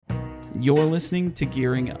You're listening to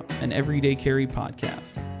Gearing Up, an Everyday Carry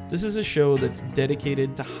podcast. This is a show that's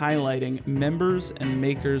dedicated to highlighting members and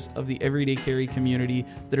makers of the Everyday Carry community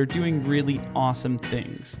that are doing really awesome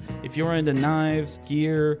things. If you're into knives,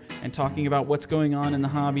 gear, and talking about what's going on in the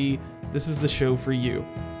hobby, this is the show for you.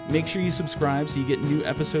 Make sure you subscribe so you get new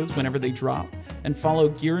episodes whenever they drop, and follow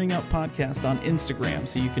Gearing Up Podcast on Instagram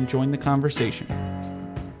so you can join the conversation.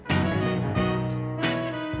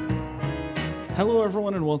 Hello,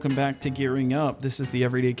 everyone, and welcome back to Gearing Up. This is the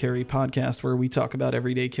Everyday Carry podcast where we talk about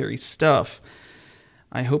everyday carry stuff.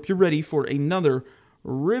 I hope you're ready for another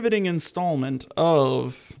riveting installment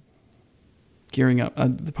of Gearing Up,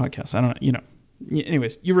 the podcast.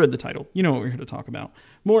 Anyways, you read the title. You know what we're here to talk about.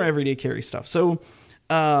 More everyday carry stuff. So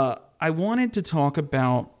I wanted to talk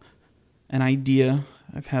about an idea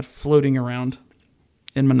I've had floating around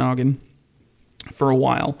in my noggin for a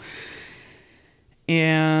while.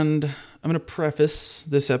 And I'm going to preface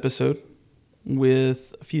this episode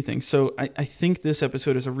with a few things. So I think this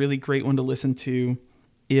episode is a really great one to listen to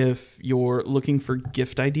if you're looking for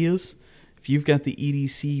gift ideas. If you've got the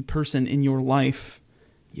EDC person in your life,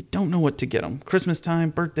 you don't know what to get them. Christmas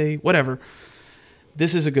time, birthday, whatever.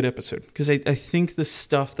 This is a good episode because I think the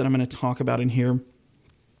stuff that I'm going to talk about in here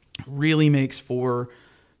really makes for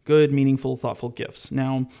good, meaningful, thoughtful gifts.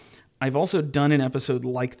 Now, I've also done an episode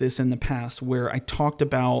like this in the past where I talked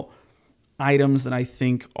about items that I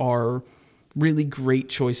think are really great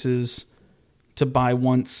choices to buy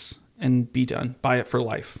once and be done. Buy it for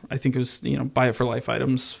life. I think it was, buy it for life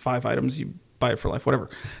items, 5 items, you buy it for life, whatever.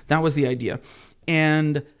 That was the idea.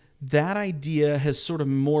 And that idea has sort of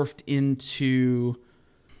morphed into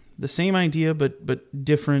the same idea, but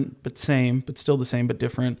different, but same, but still the same, but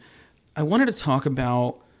different. I wanted to talk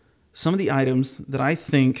about some of the items that I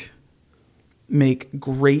think make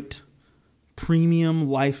great premium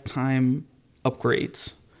lifetime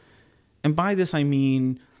upgrades. And by this, I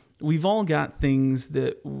mean, we've all got things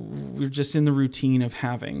that we're just in the routine of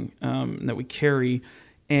having, that we carry.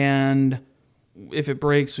 And if it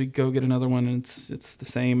breaks, we go get another one and it's the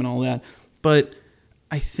same and all that. But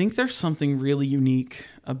I think there's something really unique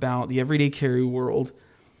about the everyday carry world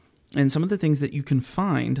and some of the things that you can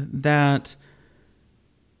find that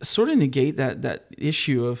sort of negate that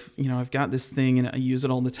issue of, I've got this thing and I use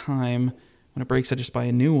it all the time. When it breaks, I just buy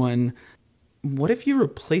a new one. What if you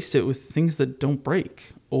replaced it with things that don't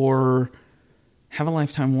break or have a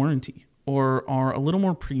lifetime warranty or are a little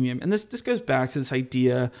more premium? And this goes back to this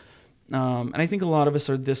idea, and I think a lot of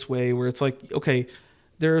us are this way, where it's like, okay,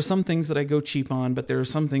 there are some things that I go cheap on, but there are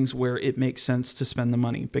some things where it makes sense to spend the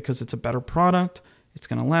money because it's a better product, it's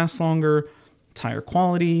going to last longer, it's higher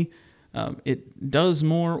quality, it does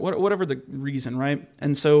more, whatever the reason, right?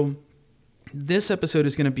 And so this episode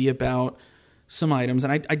is going to be about some items,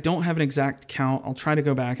 and I don't have an exact count. I'll try to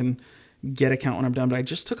go back and get a count when I'm done, but I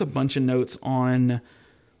just took a bunch of notes on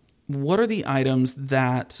what are the items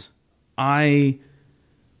that how am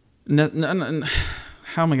I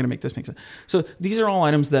going to make this make sense? So these are all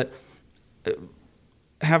items that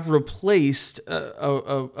have replaced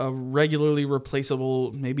a regularly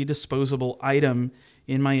replaceable, maybe disposable item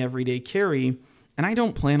in my everyday carry, and I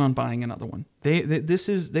don't plan on buying another one.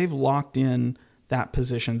 They've locked in that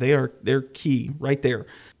position. They're key right there.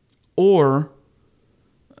 Or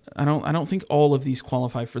I don't think all of these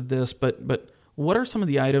qualify for this, but what are some of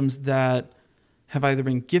the items that have either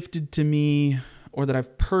been gifted to me or that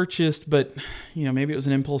I've purchased, but maybe it was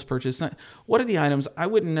an impulse purchase? What are the items I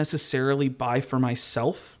wouldn't necessarily buy for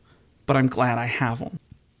myself, but I'm glad I have them,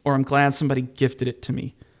 or I'm glad somebody gifted it to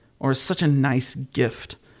me, or it's such a nice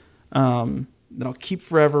gift that I'll keep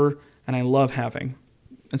forever and I love having.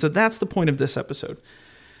 And so that's the point of this episode.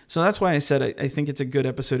 So that's why I said I think it's a good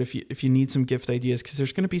episode if you need some gift ideas, because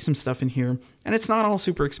there's going to be some stuff in here, and it's not all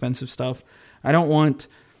super expensive stuff. I don't want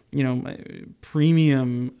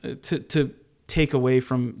premium to take away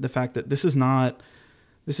from the fact that these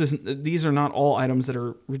are not all items that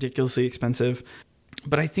are ridiculously expensive.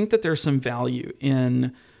 But I think that there's some value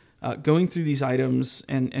in going through these items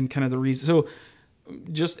and kind of the reason. So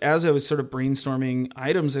just as I was sort of brainstorming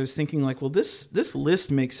items, I was thinking like, well, this list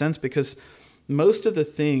makes sense because most of the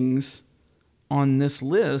things on this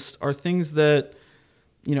list are things that,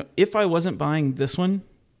 if I wasn't buying this one,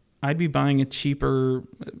 I'd be buying a cheaper,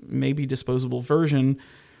 maybe disposable version.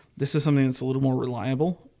 This is something that's a little more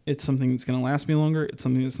reliable. It's something that's going to last me longer. It's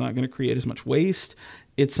something that's not going to create as much waste.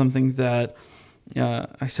 It's something that,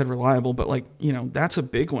 I said reliable, but that's a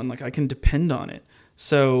big one. Like I can depend on it.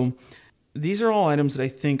 So these are all items that I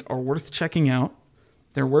think are worth checking out.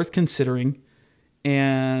 They're worth considering.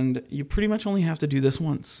 And you pretty much only have to do this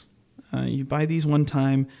once. You buy these one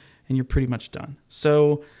time and you're pretty much done.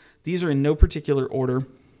 So these are in no particular order,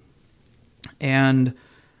 and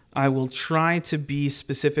I will try to be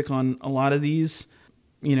specific on a lot of these,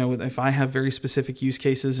 if I have very specific use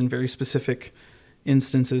cases and very specific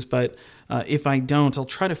instances, but if I don't, I'll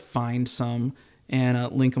try to find some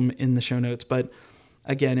and link them in the show notes. But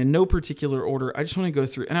again, in no particular order, I just want to go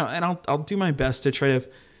through, and I'll do my best to try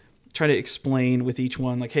to explain with each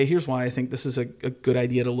one, like, hey, here's why I think this is a good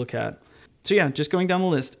idea to look at. So yeah, just going down the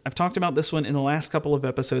list, I've talked about this one in the last couple of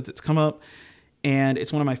episodes. It's come up, and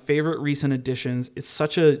it's one of my favorite recent additions. It's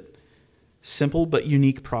such a simple but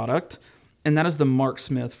unique product, and that is the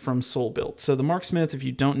Marksmith from SolBuilt. So the Marksmith, if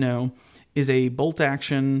you don't know, is a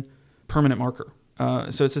bolt-action permanent marker.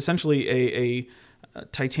 So it's essentially a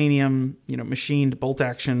titanium, machined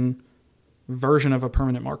bolt-action version of a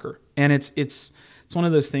permanent marker. And it's one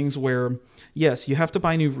of those things where, yes, you have to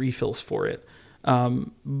buy new refills for it,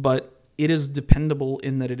 but it is dependable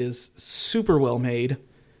in that it is super well made.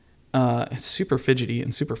 It's super fidgety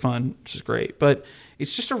and super fun, which is great. But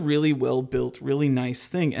it's just a really well built, really nice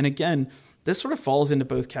thing. And again, this sort of falls into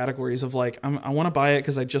both categories of like, I want to buy it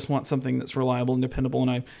because I just want something that's reliable and dependable,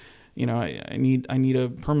 and I need a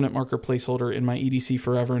permanent marker placeholder in my EDC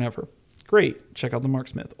forever and ever. Great, check out the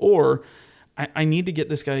Marksmith. Or I need to get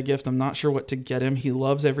this guy a gift. I'm not sure what to get him. He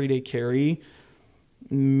loves everyday carry.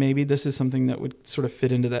 Maybe this is something that would sort of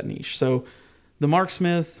fit into that niche. So the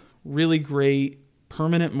Marksmith, really great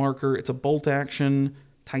permanent marker. It's a bolt action,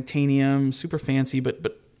 titanium, super fancy,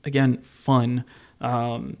 but again, fun,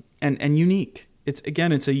 and unique. It's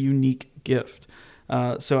a unique gift.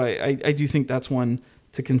 So I do think that's one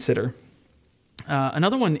to consider.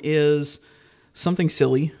 Another one is something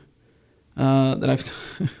silly, that I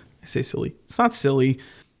say silly. It's not silly,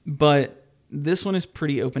 but this one is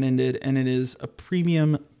pretty open-ended, and it is a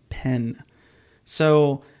premium pen.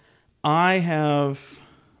 So I have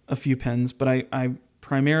a few pens, but I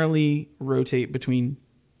primarily rotate between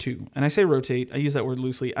two. And I say rotate, I use that word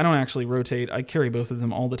loosely. I don't actually rotate. I carry both of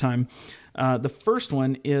them all the time. The first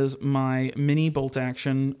one is my mini bolt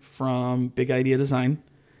action from Big Idea Design.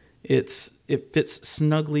 It fits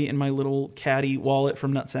snugly in my little caddy wallet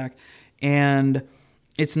from Nutsack, and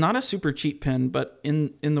it's not a super cheap pen, but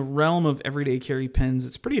in the realm of everyday carry pens,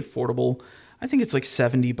 it's pretty affordable. I think it's like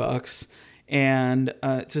 $70, and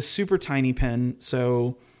it's a super tiny pen.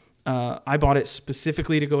 So I bought it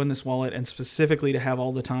specifically to go in this wallet and specifically to have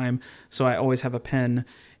all the time. So I always have a pen,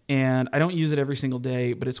 and I don't use it every single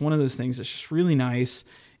day, but it's one of those things that's just really nice.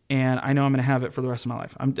 And I know I'm going to have it for the rest of my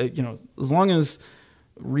life. As long as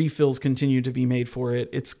refills continue to be made for it,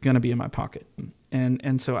 it's going to be in my pocket.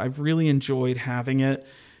 And so I've really enjoyed having it.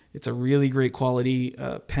 It's a really great quality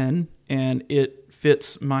pen, and it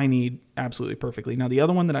fits my need absolutely perfectly. Now, the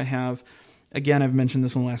other one that I have, again, I've mentioned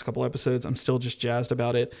this in the last couple episodes, I'm still just jazzed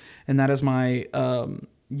about it, and that is my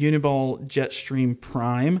Uniball Jetstream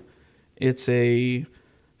Prime. It's a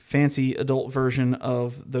fancy adult version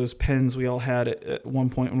of those pens we all had at one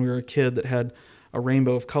point when we were a kid that had a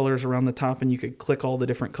rainbow of colors around the top, and you could click all the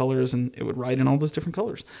different colors and it would write in all those different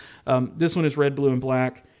colors. This one is red, blue, and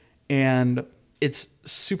black, and it's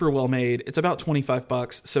super well made. It's about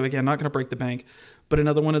 $25. So again, not going to break the bank, but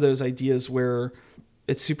another one of those ideas where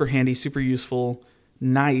it's super handy, super useful,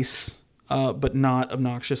 nice, but not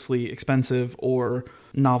obnoxiously expensive or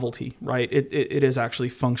novelty, right? It is actually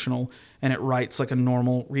functional, and it writes like a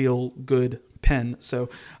normal, real good pen. So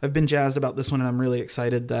I've been jazzed about this one, and I'm really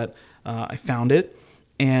excited that I found it.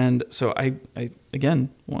 And so I again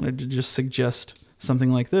wanted to just suggest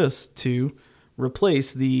something like this to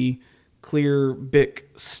replace the clear Bic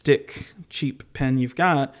stick cheap pen you've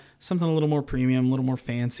got, something a little more premium, a little more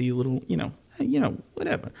fancy, a little,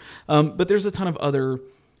 whatever. But there's a ton of other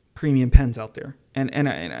premium pens out there. And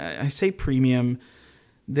I say premium,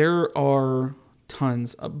 there are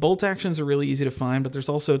tons. Bolt actions are really easy to find, but there's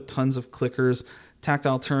also tons of clickers.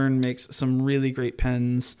 Tactile Turn makes some really great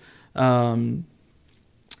pens.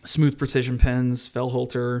 Smooth Precision pens,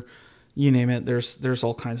 Fellholter, you name it. There's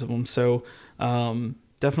all kinds of them. So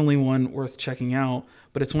definitely one worth checking out.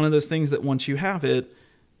 But it's one of those things that once you have it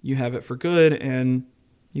for good, and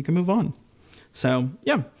you can move on. So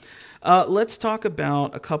yeah, let's talk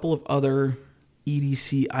about a couple of other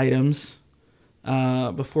EDC items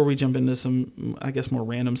before we jump into some, I guess, more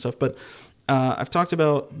random stuff. But I've talked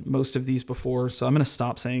about most of these before, so I'm going to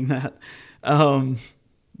stop saying that.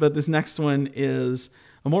 But this next one is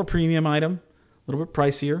a more premium item, a little bit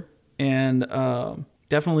pricier, and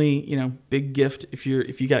definitely, big gift if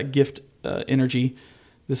you got gift energy.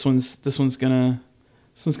 This one's gonna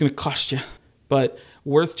cost you, but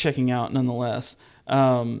worth checking out nonetheless.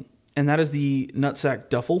 And that is the Nutsack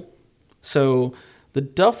Duffel. So the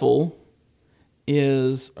Duffel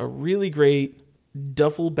is a really great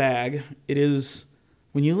duffel bag. It is,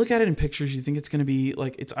 when you look at it in pictures, you think it's going to be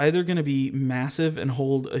like, it's either going to be massive and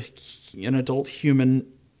hold an adult human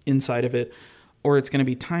inside of it, or it's going to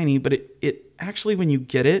be tiny. But it actually, when you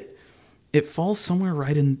get it, it falls somewhere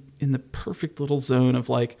right in the perfect little zone of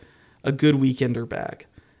like a good weekender bag,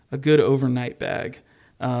 a good overnight bag.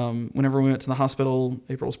 Whenever we went to the hospital,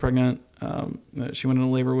 April was pregnant. She went into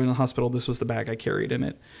labor, we went to the hospital. This was the bag I carried, and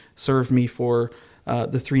it served me for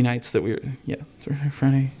the 3 nights that we were,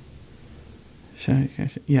 Friday.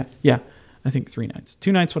 Yeah. I think 3 nights,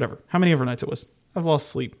 2 nights, whatever. How many overnights it was? I've lost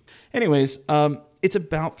sleep. Anyways, it's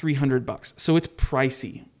about $300. So it's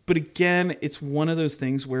pricey. But again, it's one of those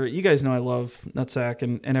things where, you guys know I love Nutsack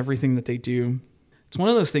and everything that they do. It's one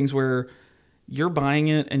of those things where you're buying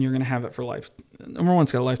it and you're going to have it for life. Number one,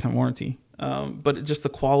 it's got a lifetime warranty. But just the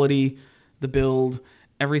quality, the build,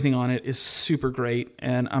 everything on it is super great.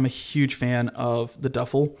 And I'm a huge fan of the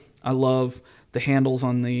duffel. I love the handles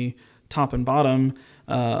on the top and bottom.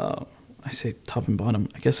 I say top and bottom.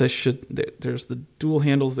 I guess I should. There's the dual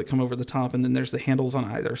handles that come over the top, and then there's the handles on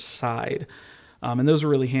either side. And those were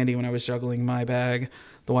really handy when I was juggling my bag,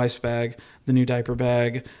 the wife's bag, the new diaper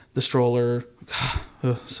bag, the stroller,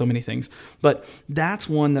 so many things. But that's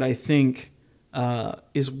one that I think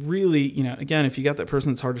is really, again, if you got that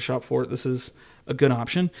person that's hard to shop for, this is a good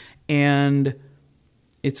option. And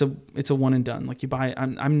it's a one and done. Like, you buy,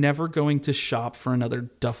 I'm never going to shop for another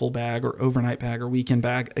duffel bag or overnight bag or weekend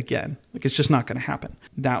bag again. Like, it's just not going to happen.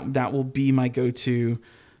 That will be my go-to.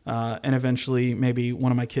 And eventually maybe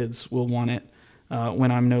one of my kids will want it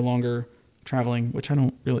when I'm no longer traveling, which I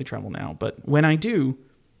don't really travel now. But when I do,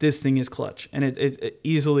 this thing is clutch. And it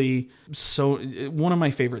easily, one of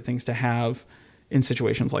my favorite things to have in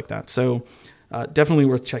situations like that. So definitely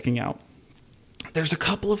worth checking out. There's a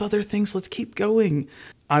couple of other things. Let's keep going.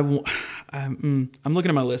 I'm looking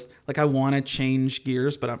at my list. Like, I want to change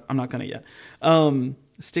gears, but I'm not going to yet.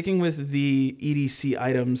 Sticking with the EDC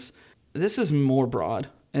items, this is more broad.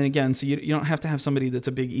 And again, so you don't have to have somebody that's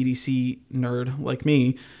a big EDC nerd like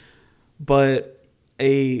me, but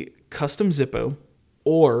a custom Zippo,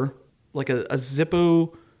 or like a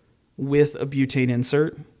Zippo with a butane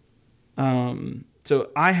insert. So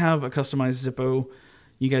I have a customized Zippo.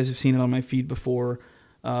 You guys have seen it on my feed before.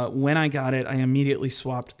 When I got it, I immediately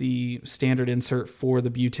swapped the standard insert for the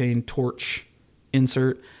butane torch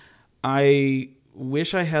insert. I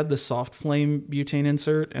wish I had the soft flame butane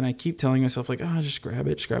insert, and I keep telling myself, like, oh, just grab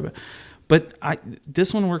it. But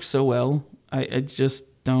this one works so well. I just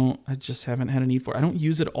haven't had a need for it. I don't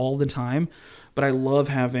use it all the time, but I love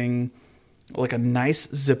having like a nice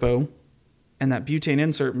Zippo. And that butane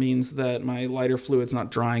insert means that my lighter fluid's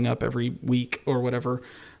not drying up every week or whatever.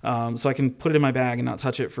 So I can put it in my bag and not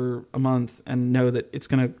touch it for a month and know that it's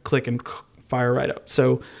going to click and fire right up.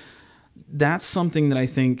 So that's something that I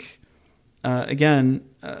think, again,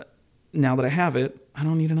 now that I have it, I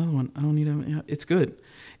don't need another one. It's good.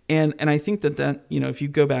 And I think that, if you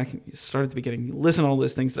go back and start at the beginning, listen to all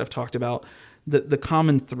those things that I've talked about, the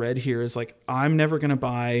common thread here is like, I'm never going to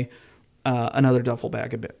buy another duffel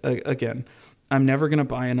bag again. I'm never going to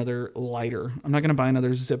buy another lighter. I'm not going to buy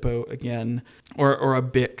another Zippo again, or a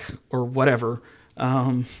Bic or whatever.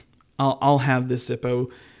 I'll have this Zippo,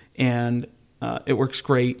 and it works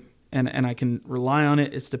great, and I can rely on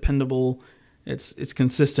it. It's dependable. It's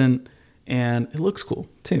consistent, and it looks cool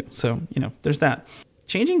too. So, there's that.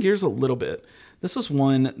 Changing gears a little bit. This was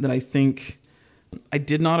one that I think I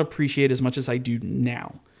did not appreciate as much as I do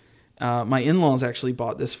now. My in-laws actually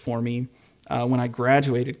bought this for me. When I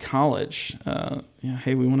graduated college.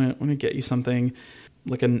 Hey, we want to get you something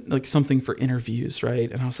like something for interviews,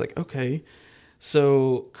 right? And I was like, okay.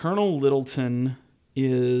 So Colonel Littleton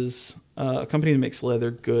is a company that makes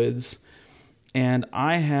leather goods, and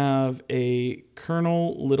I have a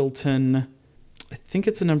Colonel Littleton, I think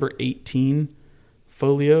it's a number 18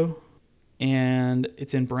 folio, and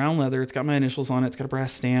it's in brown leather. It's got my initials on it. It's got a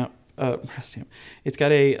brass stamp. It's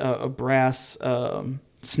got a brass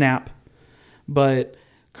snap. But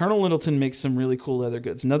Colonel Littleton makes some really cool leather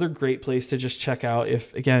goods. Another great place to just check out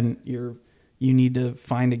if, again, you need to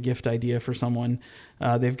find a gift idea for someone.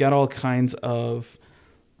 They've got all kinds of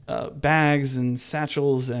bags and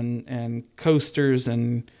satchels and coasters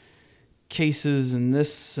and cases and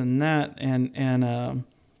this and that. And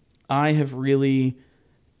I have really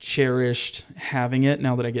cherished having it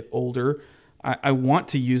now that I get older. I want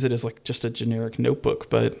to use it as like just a generic notebook,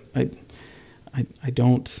 but I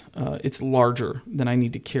don't, it's larger than I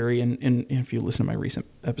need to carry. And if you listen to my recent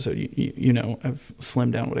episode, you know, I've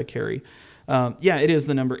slimmed down what I carry. It is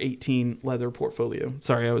the number 18 leather portfolio.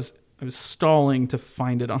 Sorry, I was stalling to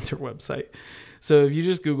find it on their website. So if you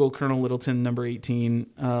just Google Colonel Littleton number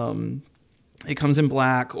 18, it comes in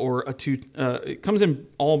black or it comes in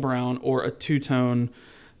all brown or a two-tone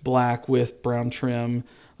black with brown trim.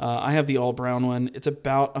 I have the all brown one. It's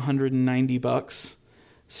about $190.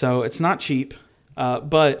 So it's not cheap,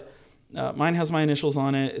 but mine has my initials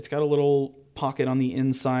on it. It's got a little pocket on the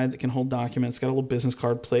inside that can hold documents. It's got a little business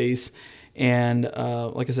card place, and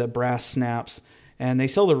like I said, brass snaps. And they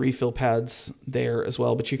sell the refill pads there as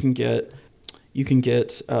well. But you can get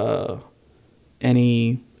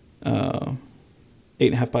any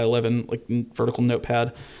 8.5 by 11 like vertical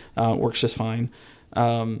notepad. Works just fine.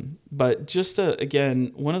 But just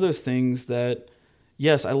again, one of those things that,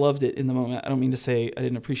 yes, I loved it in the moment. I don't mean to say I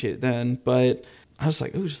didn't appreciate it then, but I was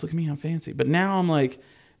like, oh, just look at me, I'm fancy. But now I'm like,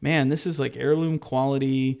 man, this is like heirloom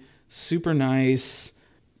quality, super nice,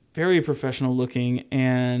 very professional looking,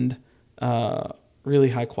 and really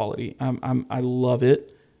high quality. I love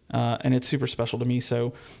it, and it's super special to me.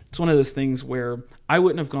 So it's one of those things where I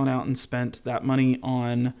wouldn't have gone out and spent that money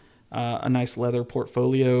on a nice leather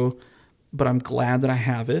portfolio, but I'm glad that I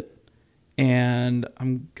have it, and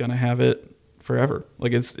I'm gonna have it forever.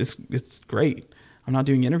 Like it's great. I'm not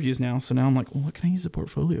doing interviews now, so now I'm like, well, what can I use a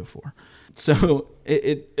portfolio for? So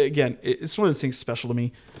it's one of those things special to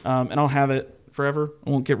me, and I'll have it forever.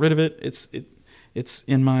 I won't get rid of it. It's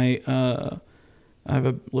in my I have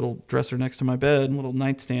a little dresser next to my bed, a little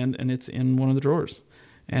nightstand, and it's in one of the drawers,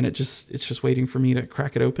 and it's just waiting for me to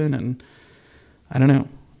crack it open. And I don't know,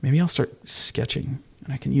 maybe I'll start sketching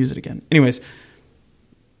and I can use it again. Anyways,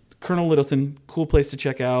 Colonel Littleton, cool place to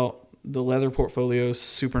check out. The leather portfolio is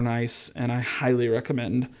super nice, and I highly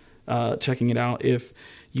recommend checking it out if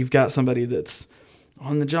you've got somebody that's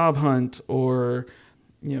on the job hunt or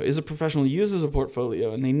is a professional, uses a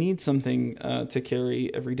portfolio, and they need something to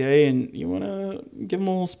carry every day, and you want to give them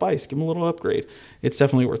a little spice, give them a little upgrade. It's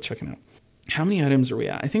definitely worth checking out. How many items are we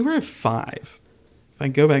at? I think we're at 5. If I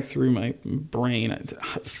go back through my brain,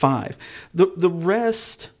 5. The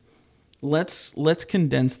rest, let's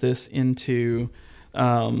condense this into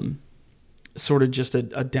sort of just a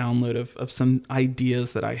download of some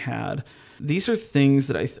ideas that I had. These are things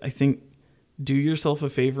that I think do yourself a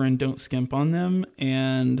favor and don't skimp on them.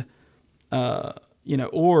 And,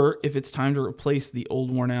 or if it's time to replace the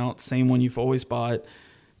old worn out, same one you've always bought,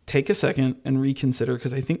 take a second and reconsider.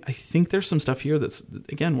 Cause I think there's some stuff here that's,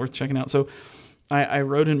 again, worth checking out. So I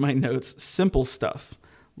wrote in my notes, simple stuff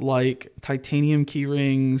like titanium key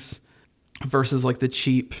rings versus like the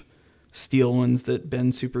cheap steel ones that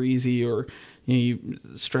bend super easy, or you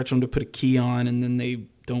stretch them to put a key on and then they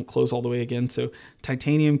don't close all the way again. So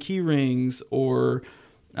titanium key rings, or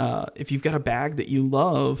if you've got a bag that you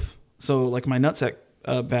love, so like my nutsack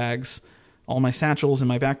bags, all my satchels in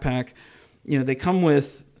my backpack, they come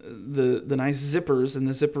with the nice zippers and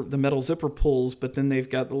the metal zipper pulls, but then they've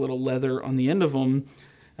got the little leather on the end of them,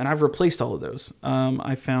 and I've replaced all of those.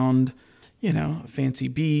 I found a fancy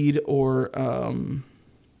bead, or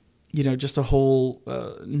just a whole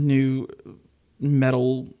new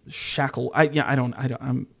metal shackle.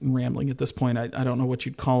 I'm rambling at this point. I don't know what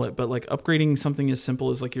you'd call it, but like upgrading something as simple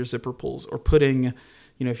as like your zipper pulls, or putting,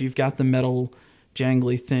 if you've got the metal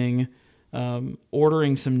jangly thing,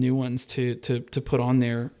 ordering some new ones to put on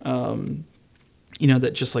there,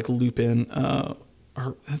 that just like loop in,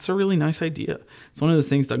 that's a really nice idea. It's one of those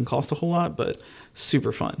things that doesn't cost a whole lot, but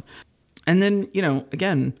super fun. And then,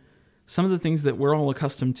 again, some of the things that we're all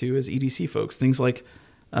accustomed to as EDC folks, things like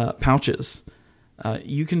pouches.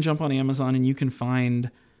 You can jump on Amazon and you can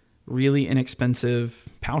find really inexpensive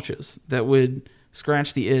pouches that would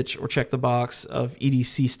scratch the itch or check the box of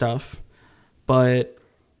EDC stuff. But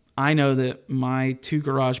I know that my 2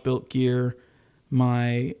 Garage Built gear,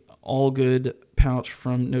 my All Good pouch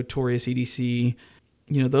from Notorious EDC,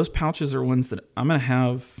 those pouches are ones that I'm going to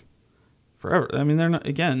have forever. I mean, they're not,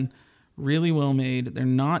 again, really well made. They're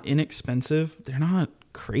not inexpensive. They're not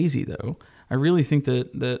crazy though. I really think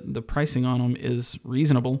that the pricing on them is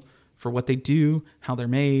reasonable for what they do, how they're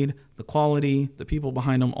made, the quality, the people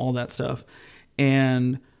behind them, all that stuff.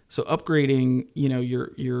 And so upgrading,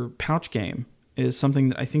 your pouch game is something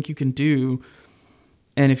that I think you can do.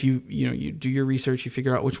 And if you do your research, you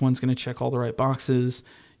figure out which one's going to check all the right boxes,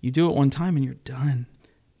 you do it one time and you're done.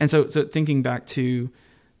 And so thinking back to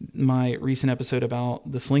my recent episode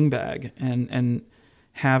about the sling bag and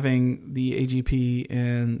having the AGP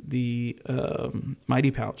and the Mighty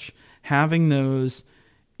pouch, having those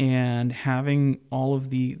and having all of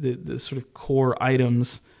the sort of core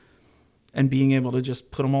items and being able to just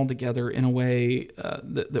put them all together in a way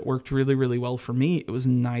that worked really, really well for me. It was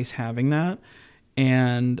nice having that.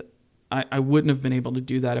 And I wouldn't have been able to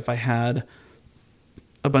do that if I had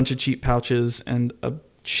a bunch of cheap pouches and a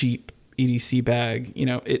cheap EDC bag.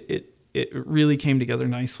 It really came together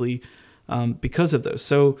nicely because of those.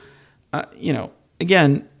 So,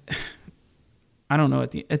 again, I don't know.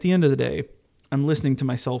 At the end of the day, I'm listening to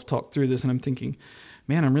myself talk through this, and I'm thinking,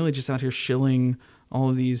 man, I'm really just out here shilling all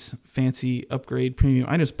of these fancy upgrade premium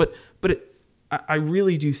items. But I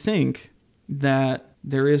really do think that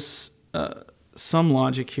there is some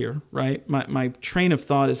logic here, right? My train of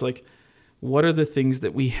thought is like, what are the things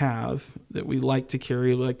that we have that we like to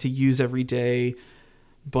carry, like to use every day,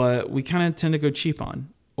 but we kind of tend to go cheap on,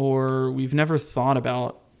 or we've never thought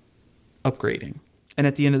about upgrading? And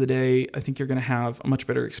at the end of the day, I think you're going to have a much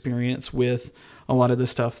better experience with a lot of the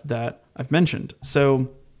stuff that I've mentioned. So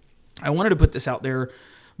I wanted to put this out there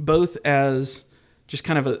both as just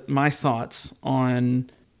kind of my thoughts on,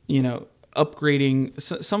 upgrading.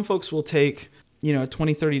 Some folks will take, a $20,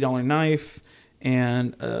 $30 knife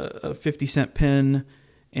and a 50-cent pen,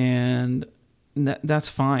 and that's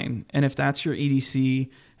fine. And if that's your EDC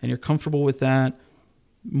and you're comfortable with that,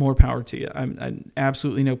 more power to you. I'm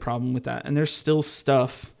absolutely no problem with that. And there's still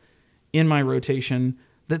stuff in my rotation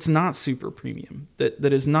that's not super premium,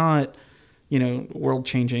 that is not, world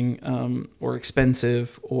changing, or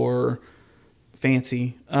expensive or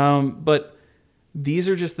fancy. But these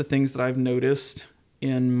are just the things that I've noticed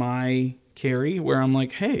in my carry where I'm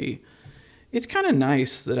like, hey, it's kind of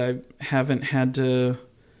nice that I haven't had to,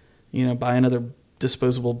 buy another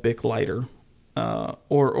disposable Bic lighter.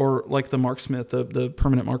 Or like the Mark Smith, the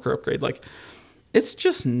permanent marker upgrade. Like, it's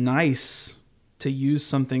just nice to use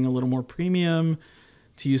something a little more premium,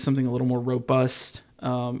 to use something a little more robust,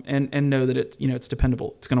 and know that it's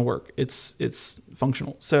dependable. It's going to work. It's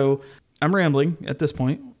functional. So I'm rambling at this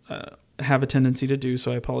point. Have a tendency to do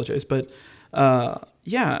so. I apologize, but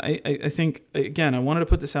I think again I wanted to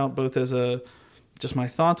put this out both as just my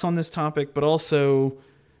thoughts on this topic, but also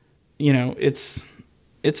it's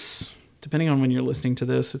depending on when you're listening to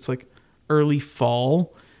this, it's like early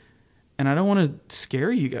fall. And I don't want to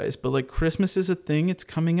scare you guys, but like Christmas is a thing. It's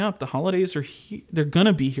coming up. The holidays are they're going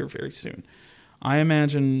to be here very soon. I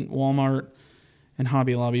imagine Walmart and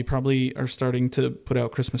Hobby Lobby probably are starting to put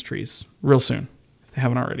out Christmas trees real soon, if they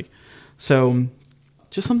haven't already. So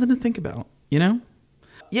just something to think about,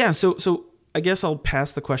 Yeah, so I guess I'll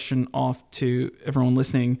pass the question off to everyone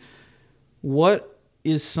listening. What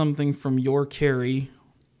is something from your carry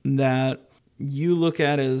that you look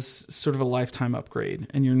at as sort of a lifetime upgrade,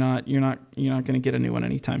 and you're not going to get a new one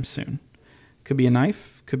anytime soon? Could be a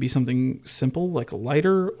knife, could be something simple like a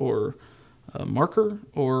lighter or a marker,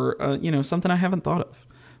 or something I haven't thought of.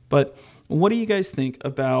 But what do you guys think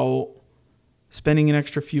about spending an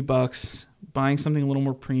extra few bucks, buying something a little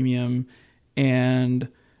more premium, and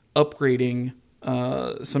upgrading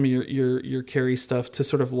some of your carry stuff to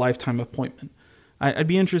sort of lifetime appointment? I'd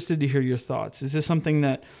be interested to hear your thoughts. Is this something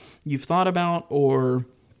that you've thought about, or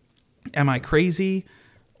am I crazy,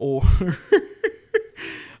 or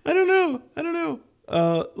I don't know.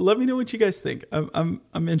 Let me know what you guys think.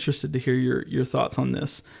 I'm interested to hear your thoughts on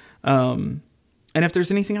this. And if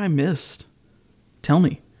there's anything I missed, tell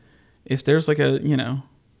me. If there's like a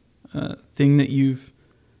thing that you've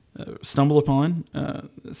stumbled upon,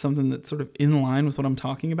 something that's sort of in line with what I'm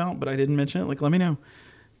talking about, but I didn't mention it, like, let me know.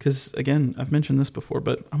 Because, again, I've mentioned this before,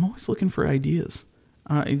 but I'm always looking for ideas.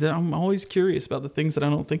 I'm always curious about the things that I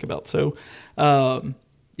don't think about. So, let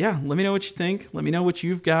me know what you think. Let me know what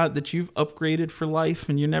you've got that you've upgraded for life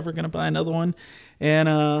and you're never going to buy another one. And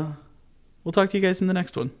we'll talk to you guys in the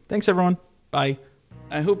next one. Thanks, everyone. Bye.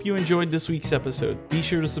 I hope you enjoyed this week's episode. Be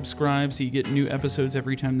sure to subscribe so you get new episodes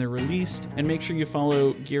every time they're released. And make sure you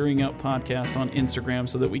follow Gearing Up Podcast on Instagram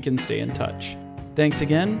so that we can stay in touch. Thanks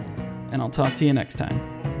again, and I'll talk to you next time.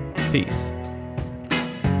 Peace.